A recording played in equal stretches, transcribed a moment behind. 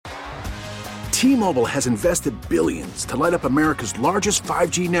T-Mobile has invested billions to light up America's largest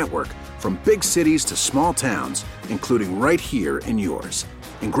 5G network, from big cities to small towns, including right here in yours.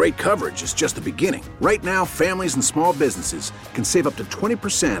 And great coverage is just the beginning. Right now, families and small businesses can save up to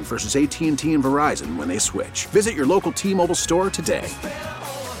 20% versus AT&T and Verizon when they switch. Visit your local T-Mobile store today.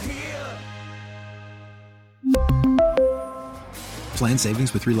 Plan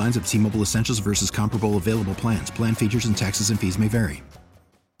savings with 3 lines of T-Mobile Essentials versus comparable available plans. Plan features and taxes and fees may vary.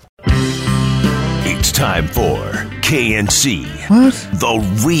 It's time for KNC. What?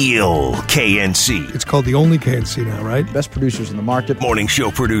 The real KNC. It's called the only KNC now, right? Best producers in the market. Morning show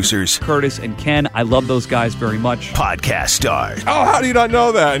producers. Curtis and Ken. I love those guys very much. Podcast stars. Oh, how do you not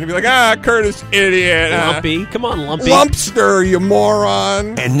know that? And you'd be like, Curtis, idiot. Lumpy. Come on, Lumpy. Lumpster, you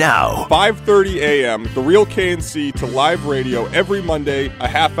moron. And now, 5:30 a.m., the real KNC to live radio every Monday, a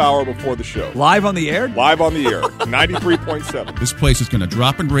half hour before the show. Live on the air? Live on the air, 93.7. This place is going to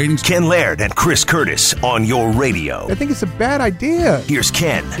drop in ratings. Ken Laird and Chris Curtis on your radio. I think it's a bad idea. Here's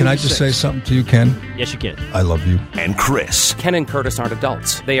Ken. Can I just say something to you, Ken? Yes, you can. I love you. And Chris. Ken and Curtis aren't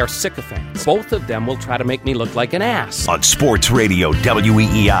adults. They are sycophants. Both of them will try to make me look like an ass. On Sports Radio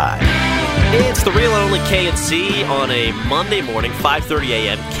WEEI. It's the real and only KNC on a Monday morning, 5:30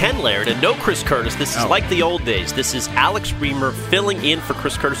 a.m. Ken Laird and no Chris Curtis. This is like the old days. This is Alex Reamer filling in for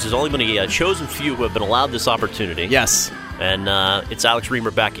Chris Curtis. There's only been a chosen few who have been allowed this opportunity. Yes. And it's Alex Reamer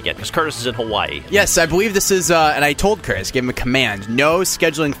back again, because Curtis is in Hawaii. Yes, I believe this is, and I told Curtis, gave him a command, no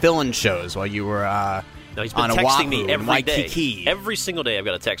scheduling fill-in shows while you were no, he's been on texting Oahu me every day. Waikiki. Every single day I've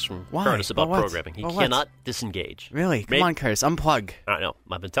got a text from Why? Curtis about What? programming. He What? cannot disengage. Really? Come on, Curtis, unplug. I know.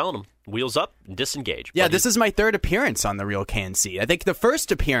 I've been telling him, wheels up and disengage. Yeah, this is my third appearance on The Real KNC. I think the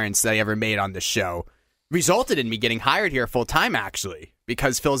first appearance that I ever made on the show resulted in me getting hired here full-time, actually,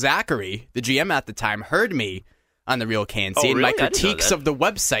 because Phil Zachary, the GM at the time, heard me on The Real KNC, Oh, and really? my I didn't know critiques that. of the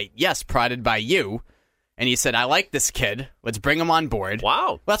website, yes, prodded by you, and he said, I like this kid, let's bring him on board. Wow.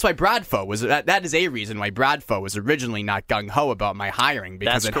 Well, that's why Bradfo was, that is a reason why Bradfo was originally not gung-ho about my hiring,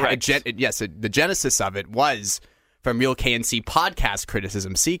 because That's correct. The genesis of it was from Real KNC podcast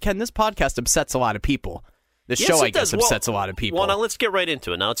criticism. See, Ken, this podcast upsets a lot of people. The Yes, show, it I guess, does. Well, upsets a lot of people. Well, now let's get right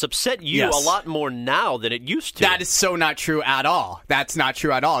into it. Now, it's upset you Yes. a lot more now than it used to. That is so not true at all. That's not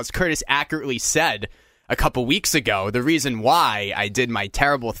true at all. As Curtis accurately said a couple weeks ago, the reason why I did my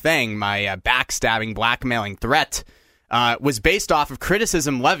terrible thing, my backstabbing, blackmailing threat, was based off of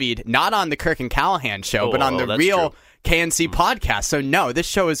criticism levied not on the Kirk and Callahan show, but on the that's Real true. KNC podcast. So, no, this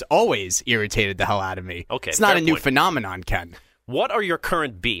show has always irritated the hell out of me. Okay, it's not fair a new point. phenomenon, Ken. What are your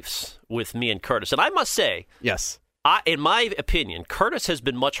current beefs with me and Curtis? And I must say, Yes. in my opinion, Curtis has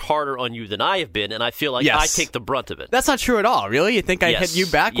been much harder on you than I have been, and I feel like Yes. I take the brunt of it. That's not true at all, really? You think I Yes. hit you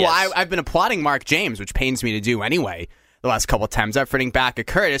back? Yes. Well, I've been applauding Mark James, which pains me to do anyway, the last couple of times, efforting back at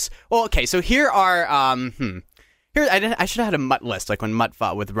Curtis. Well, okay, so here are, here I should have had a Mutt list, like when Mutt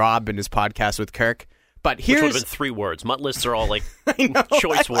fought with Rob in his podcast with Kirk. But Which would here's... have been 3 words. Mutt lists are all like I know,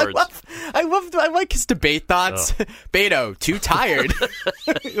 choice words. I like his debate thoughts. Beto, too tired.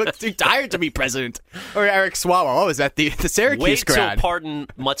 He looks too tired to be president. Or Eric Swalwell. Oh, is that the Syracuse Wait till grad? Pardon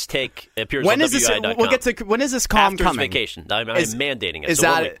Mutt's take appears When on is this? WI.com. We'll get to. When is this column After his coming? vacation. I'm mandating it. Is So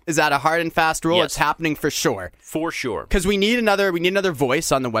that we'll wait. is that a hard and fast rule? Yes. It's happening for sure. For sure. Because we need another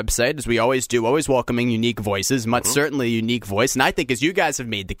voice on the website, as we always do, always welcoming unique voices. Mutt's certainly a unique voice, and I think, as you guys have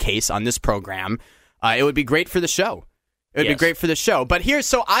made the case on this program, it would be great for the show. It would be Yes. great for the show. But here's,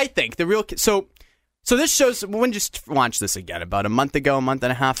 so I think the real, so this show's, when did you launch this again? About a month and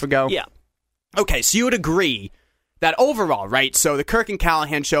a half ago? Yeah. Okay, so you would agree that overall, right? So the Kirk and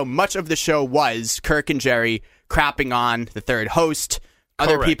Callahan show, much of the show was Kirk and Jerry crapping on the third host,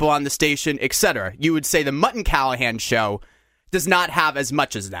 other Correct. people on the station, etc. You would say the Mutt and Callahan show does not have as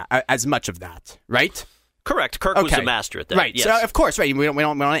much of that, right? Correct. Kirk was a master at that. Right. Yes. So of course, right. We don't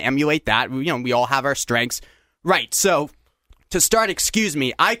want to emulate that. We all have our strengths. Right. So to start,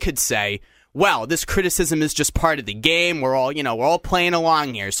 I could say, well, this criticism is just part of the game. We're all playing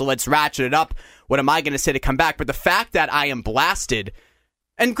along here. So let's ratchet it up. What am I going to say to come back? But the fact that I am blasted,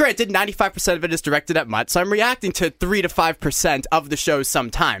 and granted, 95% of it is directed at Mutt, so I'm reacting to 3 to 5% of the show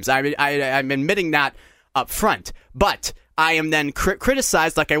sometimes. I'm admitting that up front. But I am then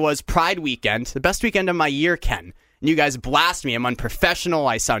criticized like I was Pride weekend, the best weekend of my year, Ken. And you guys blast me. I'm unprofessional.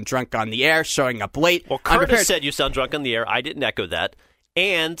 I sound drunk on the air, showing up late. Well, Curtis said you sound drunk on the air. I didn't echo that.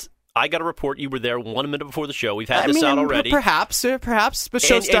 And I got a report you were there 1 minute before the show. We've had this out already. Perhaps. The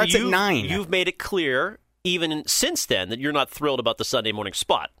show starts at 9. You've made it clear, even since then, that you're not thrilled about the Sunday morning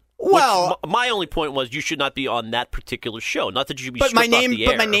spot. Well, my only point was you should not be on that particular show. Not that you should be stripped off the air.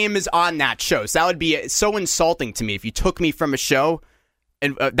 But my name is on that show, so that would be so insulting to me if you took me from a show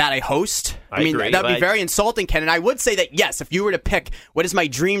and that I host. I mean, agree, that would be very insulting, Ken. And I would say that, yes, if you were to pick what is my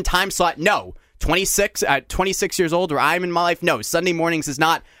dream time slot, no. 26 years old where I'm in my life, no. Sunday mornings is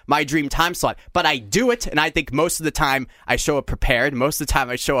not my dream time slot. But I do it, and I think most of the time I show up prepared. Most of the time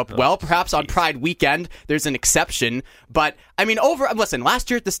I show up well. Perhaps on Pride weekend, there's an exception. But, I mean, listen,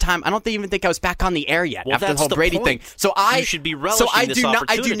 last year at this time, I don't even think I was back on the air yet after the whole Brady thing. So you should be relishing this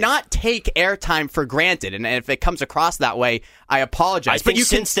opportunity. I do not take airtime for granted. And if it comes across that way, I apologize. I think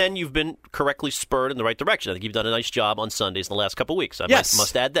since then, you've been correctly spurred in the right direction. I think you've done a nice job on Sundays in the last couple of weeks. I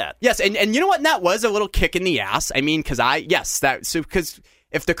must add that. Yes, and you know what? And that was a little kick in the ass. I mean, because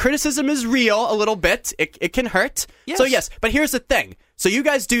if the criticism is real a little bit, it can hurt. Yes. So, yes, but here's the thing. So you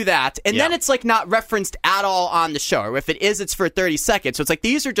guys do that, and then it's like not referenced at all on the show. Or if it is, it's for 30 seconds. So it's like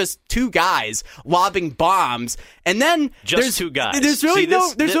these are just two guys lobbing bombs, and then there's two guys. There's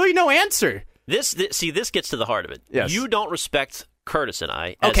really no answer. This gets to the heart of it. Yes. You don't respect Curtis and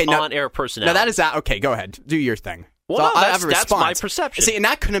I as on-air personalities. Now that is that. Okay, go ahead. Do your thing. Well, so that's my perception. See, and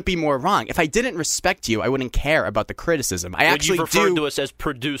that couldn't be more wrong. If I didn't respect you, I wouldn't care about the criticism. You've referred to us as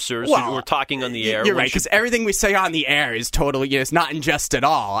producers who were talking on the air. You're right, because everything we say on the air is totally, it's not in jest at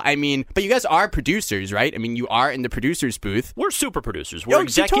all. I mean, but you guys are producers, right? I mean, you are in the producer's booth. We're super producers. We're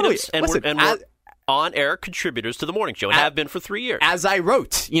executives, and we're on-air contributors to the morning show and have been for 3 years. As I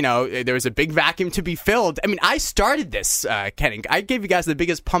wrote, there was a big vacuum to be filled. I mean, I started this, Ken. I gave you guys the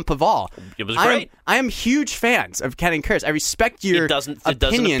biggest pump of all. It was great. I am huge fans of Ken and Curtis. I respect your opinion. It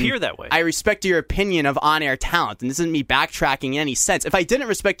doesn't appear that way. I respect your opinion of on-air talent, and this isn't me backtracking in any sense. If I didn't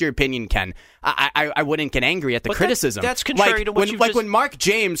respect your opinion, Ken, I wouldn't get angry at the criticism. That's contrary to what you've just... when Mark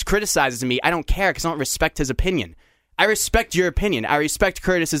James criticizes me, I don't care because I don't respect his opinion. I respect your opinion. I respect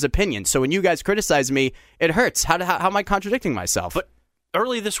Curtis's opinion. So when you guys criticize me, it hurts. How am I contradicting myself? But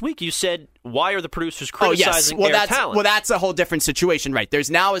early this week, you said, why are the producers criticizing air talent? Well, that's a whole different situation, right? There's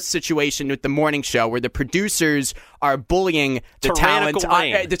now a situation with the morning show where the producers are bullying the talent.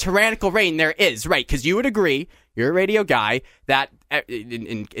 The tyrannical reign there is, right? Because you would agree, you're a radio guy, that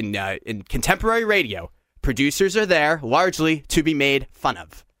in contemporary radio, producers are there largely to be made fun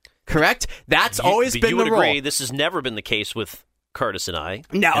of. Correct? That's always been the rule. You would agree this has never been the case with Curtis and I.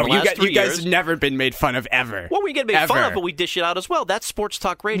 No, you guys have never been made fun of ever. Well, we get made fun of, but we dish it out as well. That's sports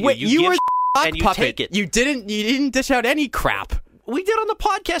talk radio. Wait, you were and you puppet. Take it. You didn't dish out any crap. We did on the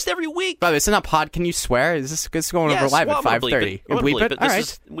podcast every week. By the way, it's not pod. Can you swear? Is this going over live at 5:30? Bleep it. All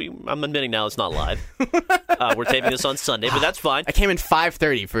right. I'm admitting now it's not live. We're taping this on Sunday, but that's fine. I came in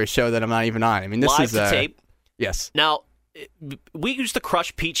 5:30 for a show that I'm not even on. I mean, this live is to tape. Yes. Now, we used to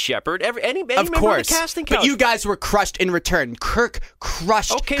crush Pete Shepard. Any of member course. of the casting couch. But you guys were crushed in return. Kirk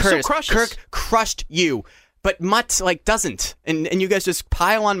crushed Curtis. Kirk crushed you. But Mutt doesn't, and you guys just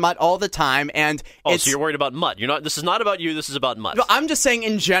pile on Mutt all the time. And so you're worried about Mutt? You're not. This is not about you. This is about Mutt. No, I'm just saying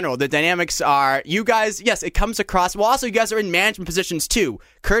in general, the dynamics are you guys. Yes, it comes across. Well, also you guys are in management positions too.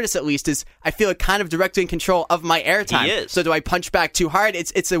 Curtis, at least, is I feel kind of directly in control of my airtime. He is. So do I punch back too hard?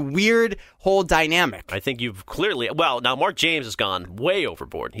 It's a weird whole dynamic. I think you've clearly. Well, now Mark James has gone way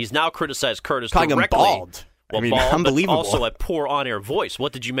overboard. He's now criticized Curtis calling directly. Him bald. Well, unbelievable. But also a poor on-air voice.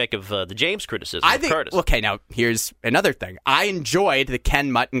 What did you make of the James criticism of Curtis? Okay, now here's another thing. I enjoyed the Ken,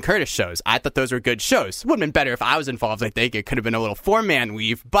 Mutt, and Curtis shows. I thought those were good shows. It would have been better if I was involved. I think it could have been a little 4-man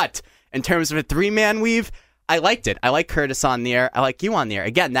weave. But in terms of a 3-man weave, I liked it. I like Curtis on the air. I like you on the air.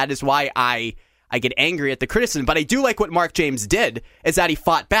 Again, that is why I get angry at the criticism. But I do like what Mark James did, is that he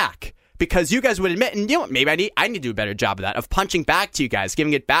fought back. Because you guys would admit, and maybe I need to do a better job of that, of punching back to you guys,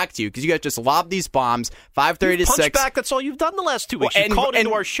 giving it back to you, because you guys just lob these bombs, 5:30 to 6. Punch back, that's all you've done the last 2 weeks. You called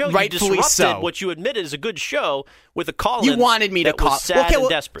into our show, you disrupted what you admitted is a good show with a call-in. You wanted me to call. Was sad and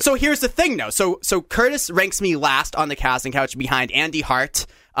desperate. So here's the thing, though. So Curtis ranks me last on the casting couch behind Andy Hart,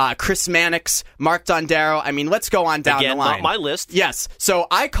 Chris Mannix, Mark Dondero. I mean, let's go on down the line. Not my list. Yes. So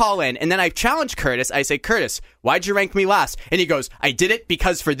I call in, and then I challenge Curtis. I say, Curtis, why'd you rank me last? And he goes, I did it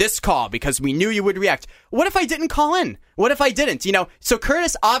because for this call, because we knew you would react. What if I didn't call in? What if I didn't? So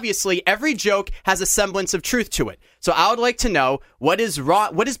Curtis, obviously, every joke has a semblance of truth to it. So I would like to know what is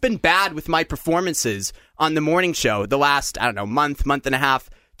wrong, what has been bad with my performances on the morning show the last, month and a half,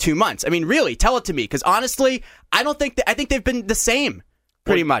 2 months. I mean, really, tell it to me, because honestly, I think they've been the same.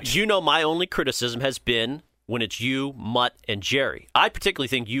 Pretty much. My only criticism has been when it's you, Mutt, and Jerry. I particularly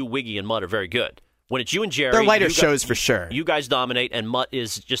think you, Wiggy, and Mutt are very good. When it's you and Jerry, they're lighter shows for sure. You guys dominate, and Mutt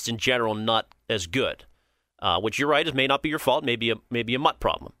is just in general not as good. Which you're right, it may not be your fault, maybe a Mutt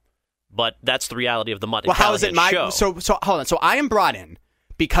problem. But that's the reality of the Mutt and Callahan show. So hold on. So I am brought in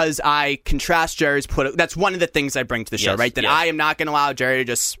because I contrast Jerry's that's one of the things I bring to the show, right? That I am not going to allow Jerry to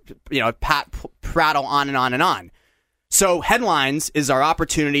just prattle on and on and on. So headlines is our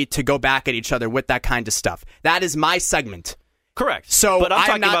opportunity to go back at each other with that kind of stuff. That is my segment. Correct. So but I'm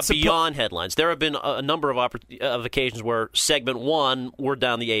talking not about beyond headlines. There have been a number of occasions where segment one, we're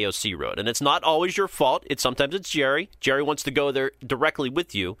down the AOC road. And it's not always your fault. Sometimes it's Jerry. Jerry wants to go there directly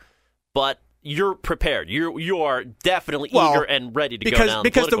with you. But you're prepared. You are definitely eager and ready to go down.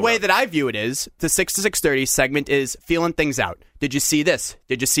 Because the way road. that I view it is, the 6 to 6:30 segment is feeling things out. Did you see this?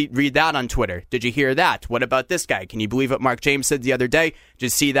 Did you read that on Twitter? Did you hear that? What about this guy? Can you believe what Mark James said the other day? Did you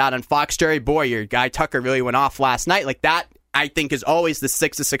see that on Fox, Jerry? Boy, your guy Tucker really went off last night. Like that, I think, is always the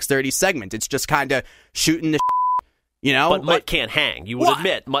 6 to 6:30 segment. It's just kind of shooting the you know? But Mutt can't hang. You would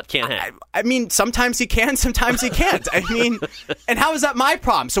admit Mutt can't hang. I mean, sometimes he can, sometimes he can't. I mean, and how is that my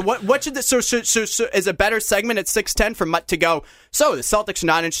problem? So what should this, so is a better segment at 6:10 for Mutt to go, so the Celtics are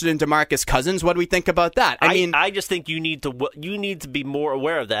not interested in DeMarcus Cousins. What do we think about that? I just think you need to be more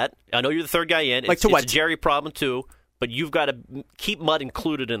aware of that. I know you're the third guy in. It's a Jerry problem too. But you've got to keep Mutt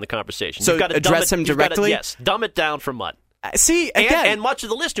included in the conversation. So you've got to address him directly? Yes, dumb it down for Mutt. See, again. And much of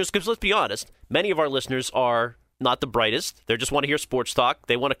the listeners, because let's be honest, many of our listeners are not the brightest. They just want to hear sports talk.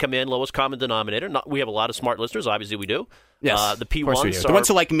 They want to come in, lowest common denominator. We have a lot of smart listeners. Obviously, we do. Yes, the P1s the ones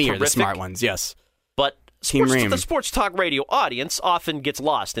who like me terrific. are the smart ones, yes. But the sports talk radio audience often gets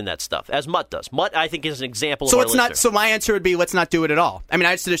lost in that stuff, as Mutt does. Mutt, I think, is an example of our listener. So my answer would be, let's not do it at all. I mean,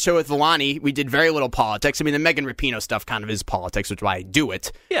 I just did a show with Villani. We did very little politics. I mean, the Megan Rapinoe stuff kind of is politics, which is why I do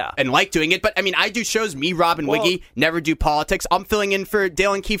it. Yeah. And like doing it. But, I mean, I do shows, me, Rob, and Wiggy, never do politics. I'm filling in for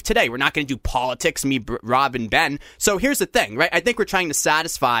Dale and Keefe today. We're not going to do politics, me, Rob, and Ben. So here's the thing, right? I think we're trying to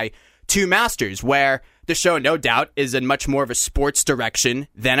satisfy two masters, where the show, no doubt, is in much more of a sports direction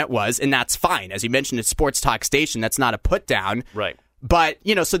than it was, and that's fine. As you mentioned, it's sports talk station. That's not a put down. Right. But,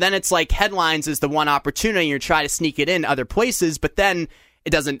 so then it's like headlines is the one opportunity. You're trying to sneak it in other places, but then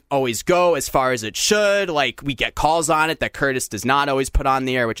it doesn't always go as far as it should. Like, we get calls on it that Curtis does not always put on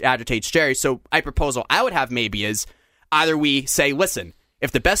the air, which agitates Jerry. So a proposal I would have maybe is either we say, listen,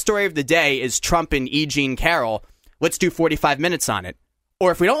 if the best story of the day is Trump and E. Jean Carroll, let's do 45 minutes on it. Or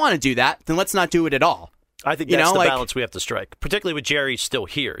if we don't want to do that, then let's not do it at all. I think that's the balance we have to strike, particularly with Jerry still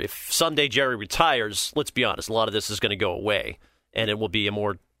here. If someday Jerry retires, let's be honest, a lot of this is going to go away, and it will be a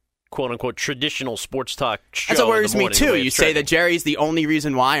more quote-unquote traditional sports talk show. That's what worries me, too. You say that Jerry's the only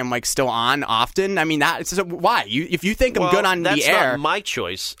reason why I'm still on often. I mean, why? If you think I'm good on the air. That's not my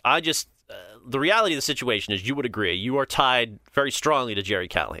choice. I just... the reality of the situation is, you would agree, you are tied very strongly to Jerry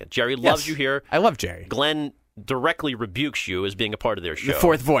Callahan. Jerry loves you here. I love Jerry. Glenn directly rebukes you as being a part of their show. The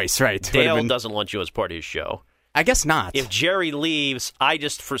fourth voice, right. Dale doesn't want you as part of his show. I guess not. If Jerry leaves, I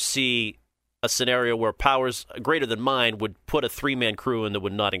just foresee a scenario where powers greater than mine would put a three-man crew in that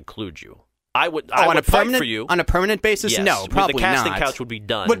would not include you. I would fight for you. On a permanent basis? Yes. No, probably not. The casting couch would be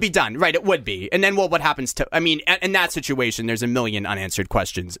done. Would be done, right, it would be. And then, what happens to... I mean, in that situation, there's a million unanswered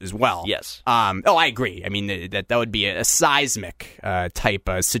questions as well. Yes. I agree. I mean, that would be a seismic type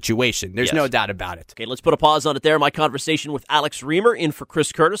situation. There's no doubt about it. Okay, let's put a pause on it there. My conversation with Alex Reamer in for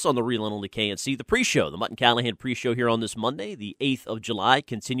Chris Curtis on the Real and Only KNC. The pre-show, the Mutt and Callahan pre-show here on this Monday, the 8th of July,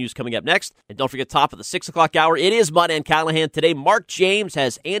 continues coming up next. And don't forget, top of the 6 o'clock hour, it is Mutt and Callahan. Today, Mark James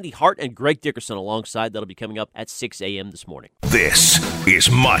has Andy Hart and Greg Dickerson alongside. That'll be coming up at 6 a.m. this morning. This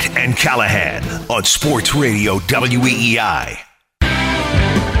is Mutt and Callahan on Sports Radio WEEI.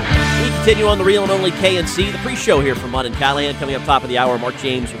 We continue on the Real and Only KNC, the pre-show here from Mutt and Callahan. Coming up top of the hour, Mark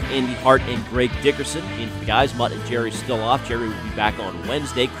James with Andy Hart and Greg Dickerson. In for the guys, Mutt and Jerry still off. Jerry will be back on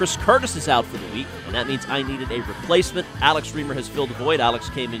Wednesday. Chris Curtis is out for the week, and that means I needed a replacement. Alex Reamer has filled the void. Alex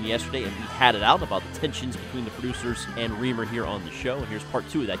came in yesterday, and we had it out about the tensions between the producers and Reamer here on the show, and here's part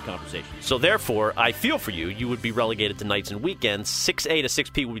 2 of that conversation. So therefore, I feel for you. You would be relegated to nights and weekends. 6A to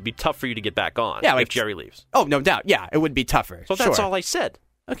 6P would be tough for you to get back on if Jerry leaves. Oh, no doubt. Yeah, it would be tougher. So that's all I said.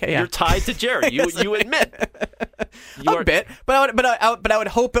 Okay, yeah. You're tied to Jerry. You admit. A bit, but I would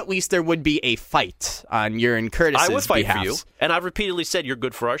hope at least there would be a fight on your and Curtis's I would fight behalf. for you, and I've repeatedly said you're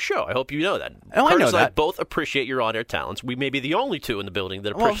good for our show. I hope you know that. Oh, Curtis I know and that. I both appreciate your on-air talents. We may be the only two in the building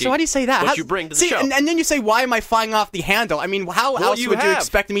that appreciate. So why do you say that? What you bring to the show? And then you say, why am I flying off the handle? I mean, how else would you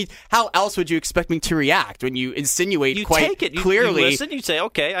expect me? How else would you expect me to react when you insinuate take it. clearly? You listen. You say,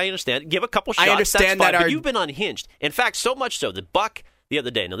 okay, I understand. Give a couple shots. I understand that's fine, that but you've been unhinged. In fact, so much so that Buck the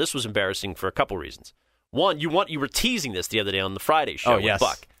other day. Now, this was embarrassing for a couple reasons. One, you were teasing this the other day on the Friday show with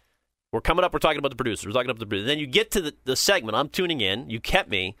Buck. We're coming up, we're talking about the producers, we're talking about the producers. Then you get to the segment, I'm tuning in, you kept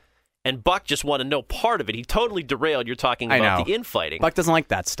me, and Buck just wanted no part of it. He totally derailed. You're talking about the infighting. Buck doesn't like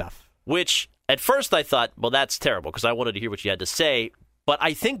that stuff. Which, at first I thought, well, that's terrible, because I wanted to hear what you had to say. But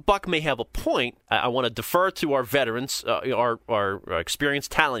I think Buck may have a point. I want to defer to our veterans, our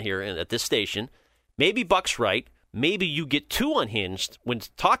experienced talent here at this station. Maybe Buck's right. maybe you get too unhinged when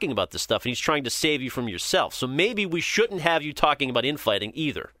talking about this stuff, and he's trying to save you from yourself. So maybe we shouldn't have you talking about infighting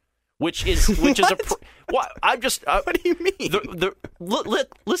either. Which is what? I'm just. What do you mean?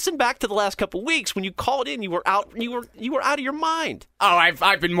 Listen back to the last couple of weeks when you called in. You were out. You were out of your mind. Oh,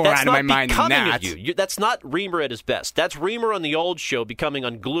 I've been more out of my mind than that. That's not Reamer at his best. That's Reamer on the old show becoming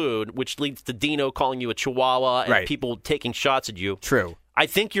unglued, which leads to Dino calling you a chihuahua and people taking shots at you. True. I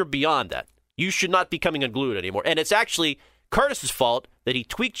think you're beyond that. You should not be coming unglued anymore. And it's actually Curtis's fault that he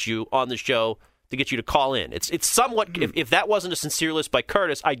tweaked you on the show to get you to call in. It's somewhat, if that wasn't a sincere list by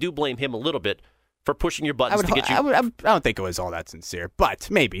Curtis, I do blame him a little bit for pushing your buttons to get you. I don't think it was all that sincere,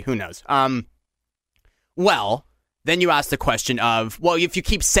 but maybe, who knows? Well, then you ask the question of, well, if you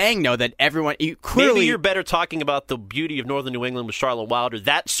keep saying no, that everyone, clearly... Maybe you're better talking about the beauty of Northern New England with Charlotte Wilder,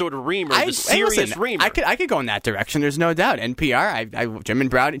 that sort of Reamer, the serious Reamer. I could go in that direction, there's no doubt. NPR, Jim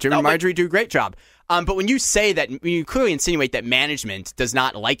and Marjorie do a great job. But when you say that, when you clearly insinuate that management does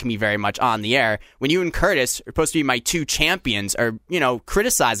not like me very much on the air, when you and Curtis are supposed to be my two champions, are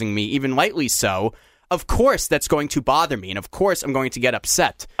criticizing me, even lightly so, of course that's going to bother me, and of course I'm going to get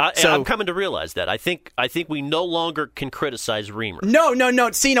upset. I'm coming to realize that. I think we no longer can criticize Reamer.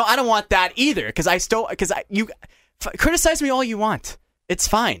 No. See, I don't want that either, you criticize me all you want. It's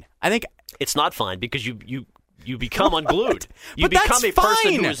fine. I think it's not fine because you become unglued. You but become a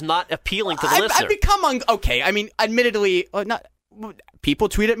person fine. who is not appealing to the listener. I become okay. I mean, admittedly, not. People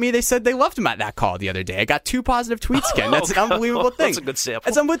tweeted at me. They said they loved him at that call the other day. I got 2 positive tweets, Ken. That's an unbelievable thing. That's a good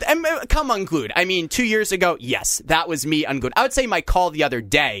sample. Come unglued. I mean, 2 years ago, yes, that was me unglued. I would say my call the other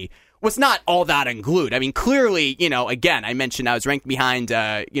day was not all that unglued. I mean, clearly, again, I mentioned I was ranked behind,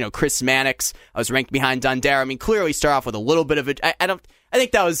 Chris Mannix. I was ranked behind Dundare. I mean, clearly start off with a little bit of I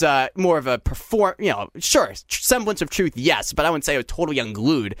think that was more of a semblance of truth, yes, but I wouldn't say I was totally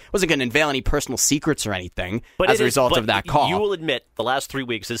unglued. I wasn't going to unveil any personal secrets or anything as a result of that call. You will admit, the last 3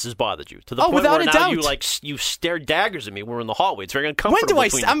 weeks, this has bothered you to the point where now you stare daggers at me. We're in the hallway. It's very uncomfortable.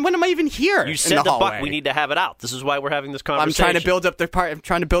 When am I even here? You said the buck. We need to have it out. This is why we're having this conversation. I'm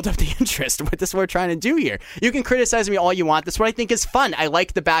trying to build up the interest. This is what we're trying to do here. You can criticize me all you want. That's what I think is fun. I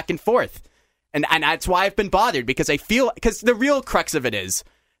like the back and forth. And that's why I've been bothered, because because the real crux of it is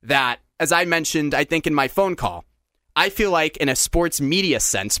that, as I mentioned, I think in my phone call, I feel like in a sports media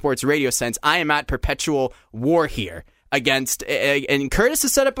sense, sports radio sense, I am at perpetual war here against, and Curtis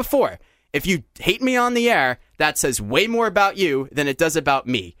has said it before, if you hate me on the air, that says way more about you than it does about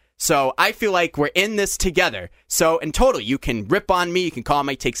me. So I feel like we're in this together. So in total, you can rip on me, you can call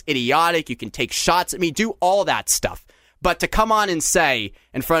my takes idiotic, you can take shots at me, do all that stuff. But to come on and say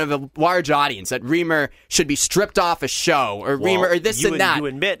in front of a large audience that Reamer should be stripped off a show, or Reamer, or this and that. You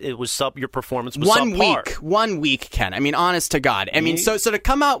admit it was your performance was subpar. 1 week, Ken. I mean, honest to God. I mean, so to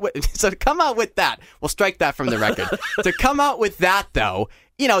come out with that, we'll strike that from the record. To come out with that, though,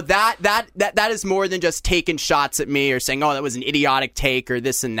 that is more than just taking shots at me or saying, oh, that was an idiotic take or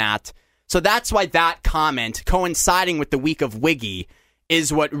this and that. So that's why that comment, coinciding with the week of Wiggy,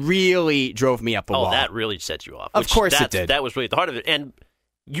 is what really drove me up a wall. Oh, that really set you off. Of course it did. That was really at the heart of it. And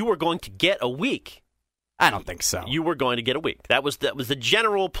you were going to get a week. I don't think so. You were going to get a week. That was the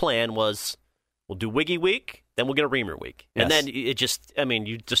general plan was, we'll do Wiggy week, then we'll get a Reamer week. Yes. And then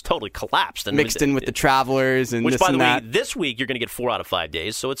you just totally collapsed. And mixed in with the Travelers and which, this by the and way, that. This week you're going to get 4 out of 5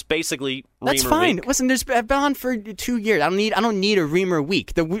 days, so it's basically That's Reamer fine. week. Listen, I've been on for 2 years. I don't need a Reamer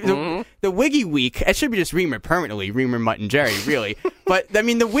week. The Wiggy week, it should be just Reamer permanently, Reamer, Mutt, and Jerry, really. But, I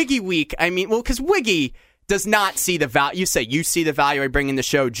mean, the Wiggy week, because Wiggy does not see the value. You say you see the value I bring in the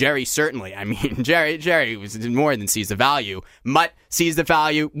show. Jerry certainly. I mean, Jerry more than sees the value. Mutt sees the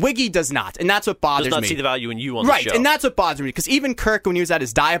value. Wiggy does not, and that's what bothers me. Does not see the value in you on the show. Right, and that's what bothers me, because even Kirk, when he was at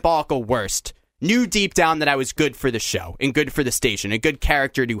his diabolical worst, knew deep down that I was good for the show and good for the station, a good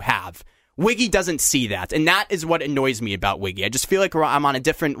character to have. Wiggy doesn't see that, and that is what annoys me about Wiggy. I just feel like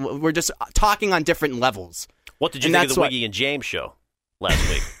we're just talking on different levels. What did you think of the Wiggy and James show last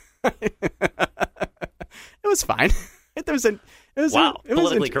week? It was fine. It was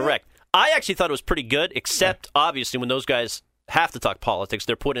politically correct. I actually thought it was pretty good, except obviously when those guys have to talk politics,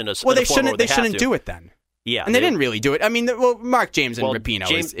 they're put in a they shouldn't do it then. Yeah, and they didn't really do it. I mean, Mark James and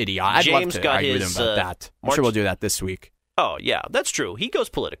Rapinoe is idiot. I'd love to argue with him about that. I'm sure we'll do that this week. Oh yeah, that's true. He goes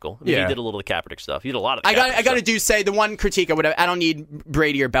political. He did a little of the Kaepernick stuff. He did a lot of. I got to say the one critique I don't need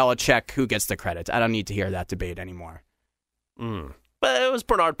Brady or Belichick. Who gets the credit? I don't need to hear that debate anymore. But it was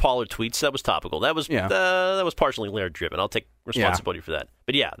Bernard Pollard tweets. That was topical. That was partially Laird driven. I'll take responsibility for that.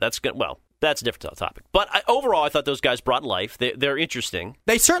 But yeah, that's good. Well, that's a different topic. But overall, I thought those guys brought life. They're interesting.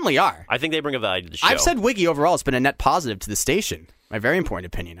 They certainly are. I think they bring a value to the show. I've said Wiggy overall has been a net positive to the station. My very important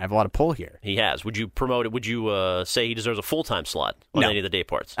opinion. I have a lot of pull here. He has. Would you promote it? Would you say he deserves a full-time slot on any of the day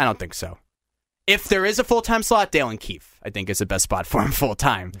parts? I don't think so. If there is a full-time slot, Dale and Keefe, I think, is the best spot for him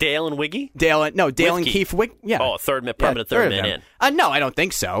full-time. Dale and Wiggy? Dale and Keefe. Yeah. Oh, permanent third man in. No, I don't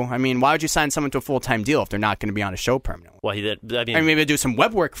think so. I mean, why would you sign someone to a full-time deal if they're not going to be on a show permanently? Well, maybe do some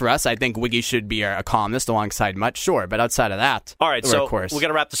web work for us. I think Wiggy should be a columnist alongside Mutt, sure. But outside of that, all right. So we're going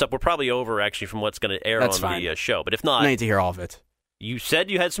to wrap this up. We're probably over actually from what's going to air on the show. But if not, I need to hear all of it. You said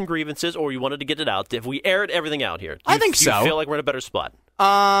you had some grievances, or you wanted to get it out. If we aired everything out here, I think so. You feel like we're in a better spot.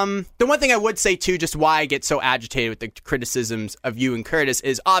 The one thing I would say, too, just why I get so agitated with the criticisms of you and Curtis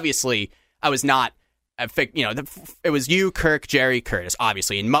is obviously I was not, it was you, Kirk, Jerry, Curtis,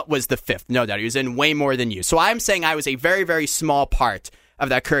 obviously, and Mutt was the fifth. No doubt. He was in way more than you. So I'm saying I was a very, very small part of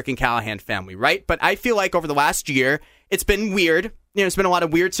that Kirk and Callahan family, right? But I feel like over the last year, it's been weird. There's been a lot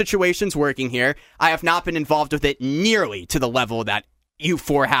of weird situations working here. I have not been involved with it nearly to the level that you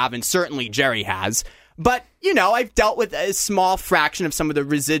four have, and certainly Jerry has. But, I've dealt with a small fraction of some of the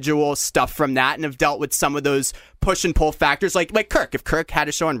residual stuff from that, and have dealt with some of those push and pull factors, like Kirk. If Kirk had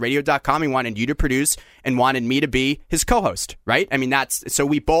a show on radio.com, he wanted you to produce and wanted me to be his co-host, right? I mean, so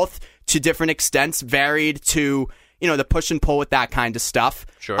we both, to different extents, varied to, the push and pull with that kind of stuff.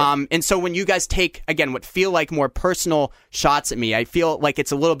 Sure. And so when you guys take, again, what feel like more personal shots at me, I feel like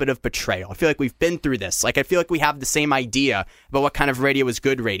it's a little bit of betrayal. I feel like we've been through this. Like, I feel like we have the same idea about what kind of radio is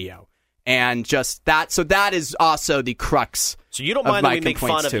good radio. And just that, so that is also the crux. So you don't mind that we make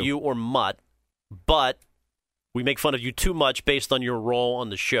fun of you or Mutt, but we make fun of you too much based on your role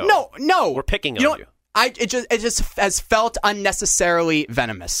on the show. No, we're picking on you. It just has felt unnecessarily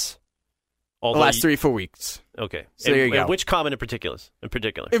venomous. The last 3-4 weeks. Okay, so there you go. Which comment in particular?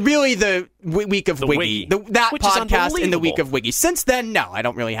 Really, the week of Wiggy, that which podcast in the week of Wiggy. Since then, no, I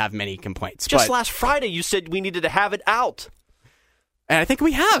don't really have many complaints. Just last Friday, you said we needed to have it out. And I think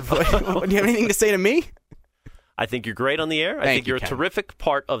we have. Do you have anything to say to me? I think you're great on the air. I think you're a terrific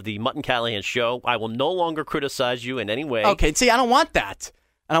part of the Mutt and Callahan show. I will no longer criticize you in any way. Okay, see, I don't want that.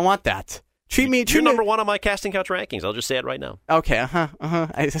 You're number one on my casting couch rankings. I'll just say it right now. Okay,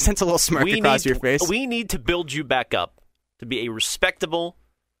 I sense a little smirk across your face. We need to build you back up to be a respectable,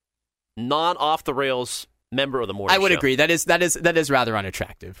 non-off-the-rails member of the morning show. I would agree. That is rather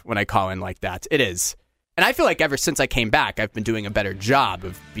unattractive when I call in like that. It is. And I feel like ever since I came back, I've been doing a better job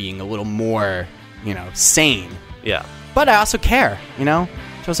of being a little more, sane. Yeah. But I also care,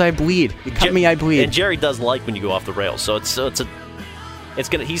 Shows I bleed. You cut me, I bleed. And Jerry does like when you go off the rails, so he's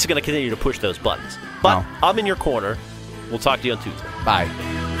gonna continue to push those buttons. But I'm in your corner. We'll talk to you on Tuesday. Bye.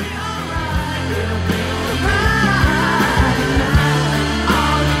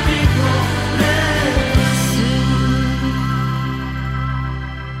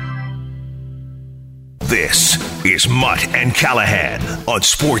 This is Mutt and Callahan on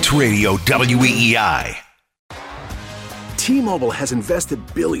Sports Radio WEEI. T-Mobile has invested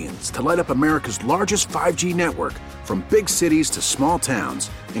billions to light up America's largest 5G network, from big cities to small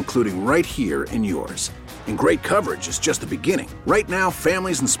towns, including right here in yours. And great coverage is just the beginning. Right now,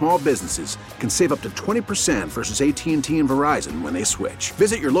 families and small businesses can save up to 20% versus AT&T and Verizon when they switch.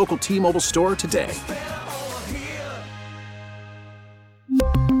 Visit your local T-Mobile store today.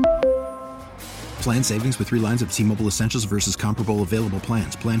 Plan savings with 3 lines of T-Mobile Essentials versus comparable available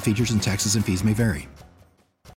plans. Plan features and taxes and fees may vary.